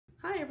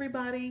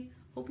everybody.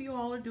 Hope you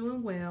all are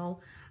doing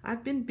well.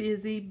 I've been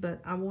busy,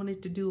 but I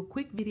wanted to do a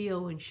quick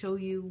video and show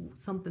you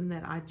something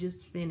that I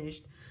just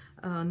finished.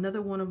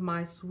 Another one of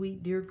my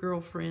sweet dear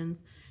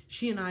girlfriends,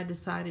 she and I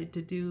decided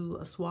to do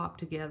a swap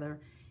together,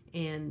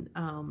 and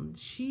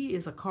she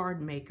is a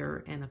card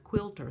maker and a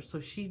quilter, so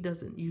she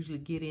doesn't usually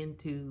get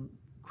into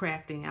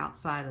crafting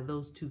outside of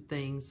those two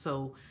things.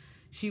 So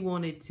she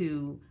wanted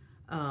to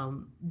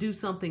do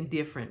something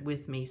different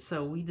with me,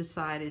 so we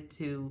decided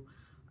to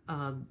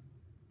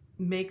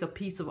make a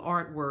piece of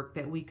artwork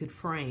that we could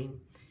frame.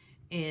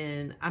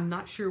 And I'm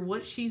not sure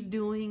what she's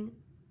doing,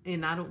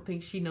 and I don't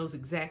think she knows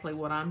exactly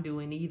what I'm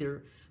doing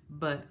either,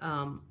 but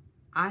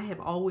I have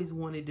always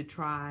wanted to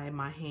try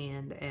my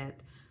hand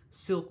at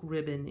silk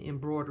ribbon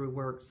embroidery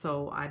work,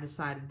 so I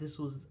decided this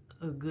was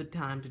a good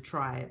time to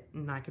try it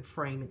and I could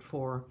frame it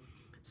for her.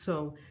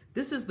 So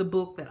this is the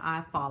book that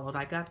I followed.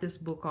 I got this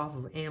book off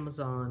of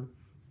Amazon,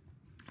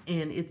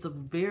 and it's a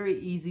very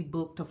easy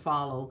book to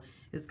follow.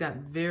 It's got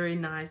very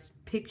nice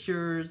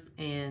pictures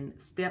and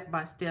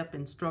step-by-step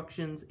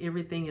instructions.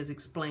 Everything is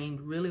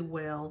explained really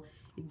well.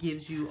 It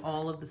gives you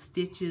all of the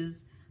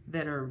stitches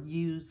that are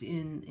used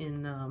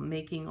in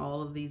making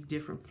all of these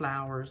different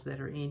flowers that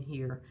are in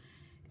here.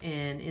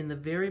 And in the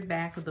very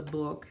back of the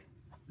book,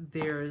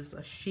 there's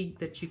a sheet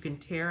that you can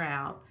tear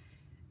out,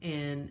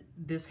 and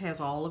this has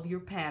all of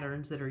your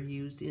patterns that are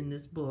used in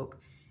this book.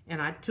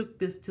 And I took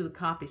this to the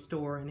copy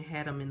store and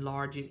had them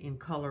enlarge it in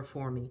color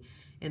for me.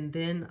 And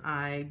then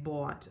I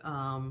bought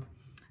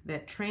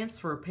that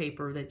transfer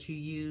paper that you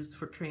use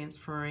for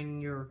transferring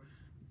your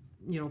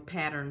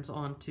patterns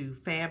onto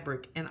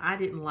fabric, and I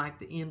didn't like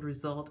the end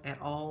result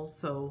at all,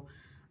 so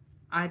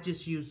I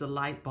just used a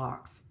light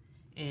box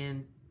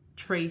and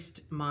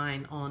traced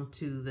mine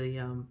onto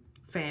the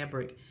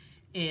fabric.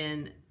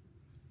 And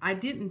I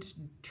didn't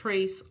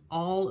trace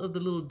all of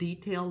the little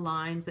detail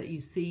lines that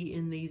you see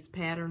in these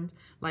patterns.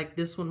 Like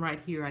this one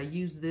right here, I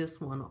used this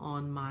one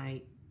on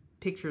my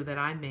picture that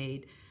I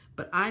made,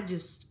 but I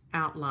just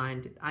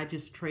outlined it. I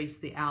just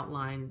traced the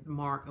outline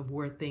mark of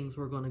where things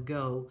were going to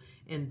go,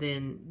 and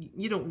then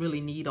you don't really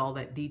need all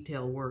that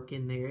detail work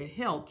in there. It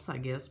helps, I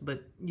guess,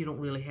 but you don't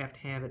really have to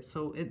have it.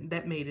 So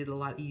that made it a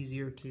lot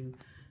easier to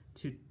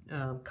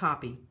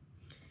copy.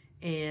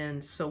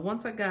 And so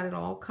once I got it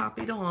all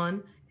copied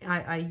on,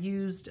 I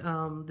used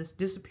this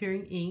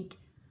disappearing ink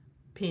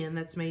pen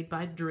that's made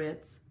by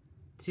Dritz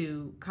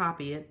to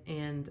copy it,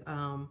 and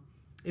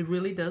it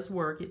really does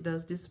work. It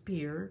does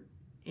disappear,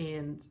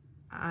 and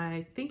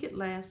I think it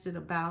lasted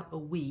about a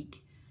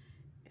week,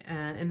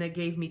 and that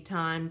gave me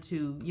time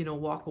to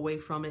walk away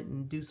from it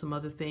and do some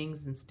other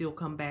things and still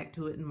come back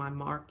to it, and my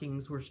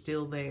markings were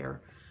still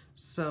there.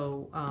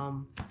 So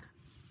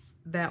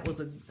that was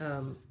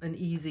an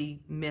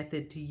easy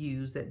method to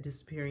use, that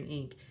disappearing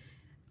ink.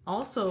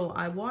 Also,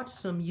 I watched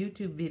some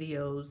YouTube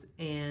videos,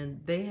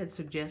 and they had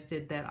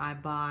suggested that I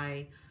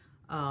buy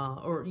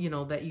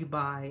that you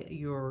buy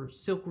your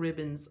silk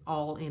ribbons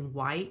all in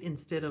white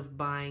instead of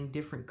buying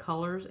different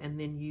colors, and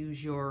then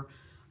use your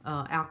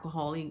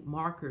alcohol ink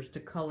markers to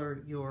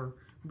color your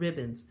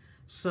ribbons.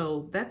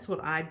 So that's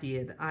what I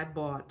did. I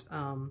bought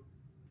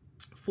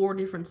 4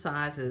 different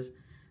sizes.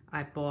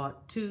 I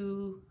bought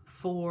 2,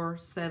 4,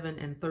 7,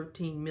 and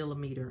 13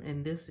 millimeter,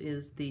 and this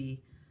is the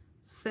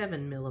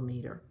 7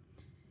 millimeter.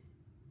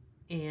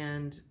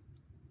 And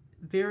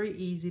very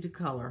easy to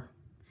color.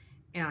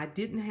 And I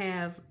didn't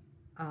have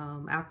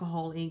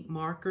alcohol ink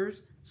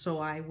markers, so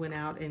I went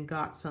out and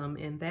got some,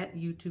 and that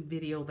YouTube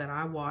video that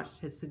I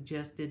watched had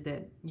suggested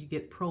that you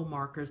get pro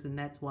markers, and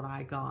that's what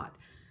I got.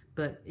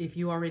 But if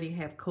you already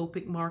have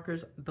Copic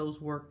markers,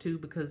 those work too,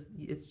 because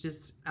it's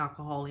just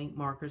alcohol ink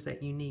markers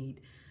that you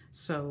need.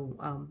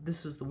 So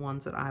this is the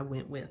ones that I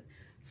went with.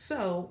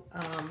 So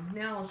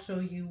now I'll show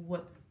you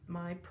what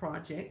my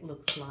project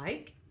looks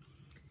like.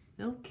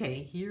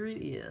 Okay, here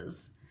it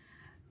is.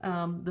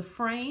 The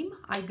frame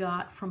I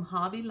got from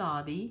Hobby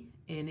Lobby,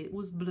 and it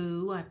was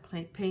blue. I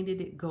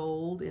painted it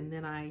gold, and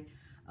then I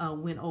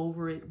went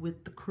over it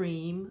with the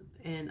cream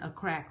and a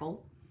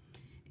crackle.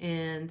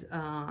 And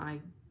I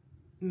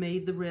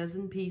made the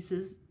resin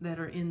pieces that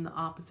are in the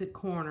opposite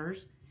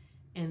corners,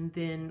 and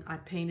then I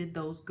painted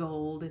those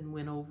gold and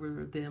went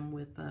over them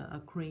with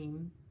a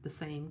cream, the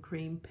same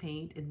cream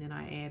paint, and then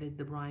I added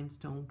the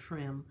rhinestone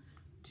trim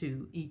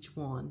to each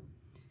one.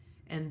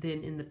 And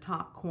then in the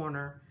top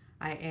corner,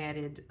 I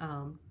added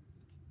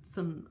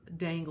some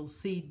dangle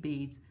seed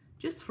beads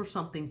just for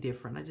something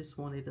different. I just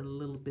wanted a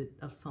little bit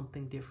of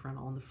something different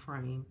on the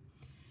frame.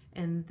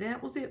 And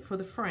that was it for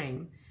the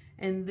frame.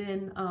 And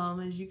then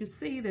as you can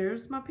see,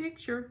 there's my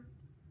picture.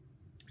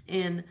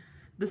 And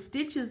the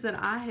stitches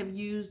that I have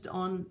used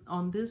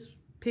on this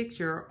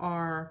picture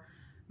are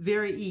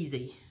very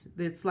easy.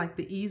 It's like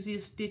the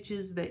easiest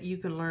stitches that you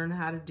can learn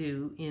how to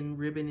do in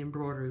ribbon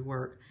embroidery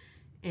work.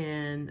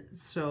 And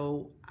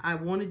so I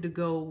wanted to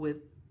go with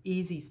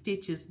easy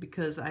stitches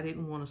because I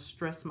didn't want to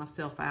stress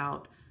myself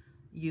out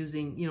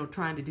using,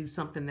 trying to do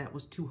something that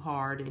was too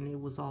hard, and it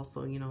was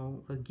also,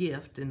 a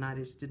gift, and I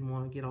just didn't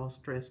want to get all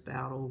stressed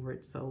out over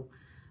it. So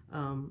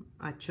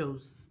I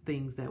chose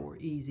things that were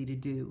easy to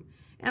do.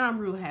 And I'm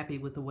real happy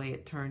with the way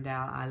it turned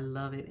out. I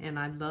love it. And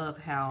I love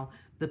how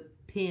the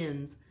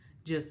pins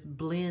just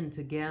blend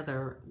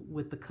together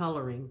with the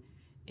coloring.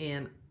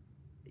 And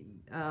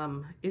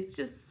it's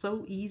just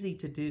so easy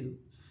to do.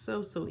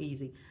 So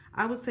easy.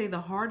 I would say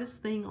the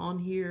hardest thing on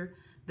here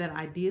that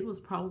I did was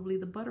probably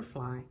the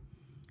butterfly.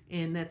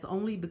 And that's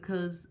only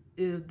because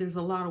there's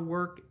a lot of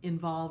work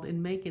involved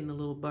in making the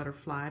little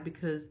butterfly,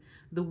 because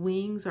the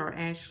wings are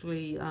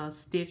actually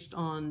stitched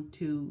on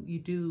to, you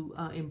do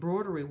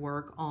embroidery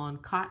work on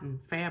cotton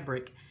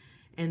fabric,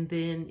 and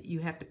then you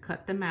have to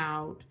cut them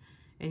out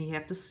and you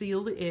have to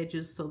seal the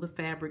edges so the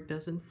fabric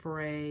doesn't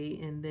fray.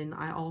 And then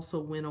I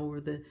also went over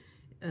the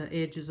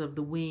edges of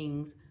the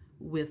wings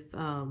with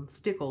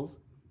stickles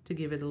to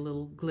give it a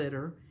little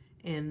glitter.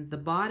 And the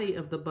body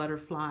of the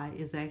butterfly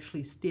is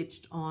actually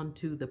stitched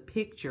onto the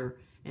picture,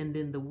 and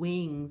then the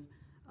wings,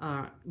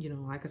 you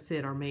know, like I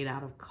said, are made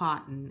out of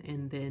cotton,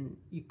 and then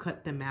you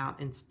cut them out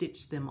and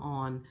stitch them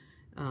on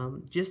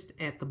just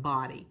at the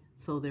body,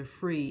 so they're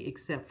free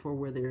except for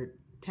where they're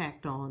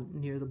tacked on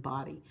near the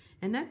body,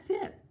 and that's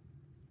it.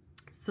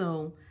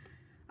 So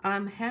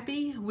I'm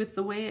happy with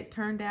the way it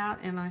turned out,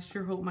 and I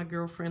sure hope my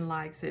girlfriend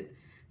likes it.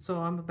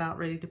 So I'm about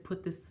ready to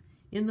put this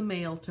in the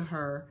mail to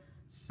her.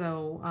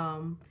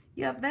 So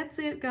yeah, that's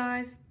it,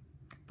 guys.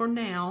 For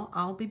now,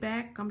 I'll be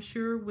back, I'm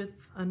sure, with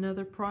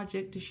another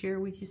project to share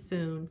with you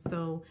soon.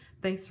 So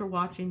thanks for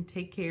watching.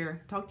 Take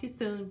care. Talk to you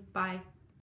soon. Bye.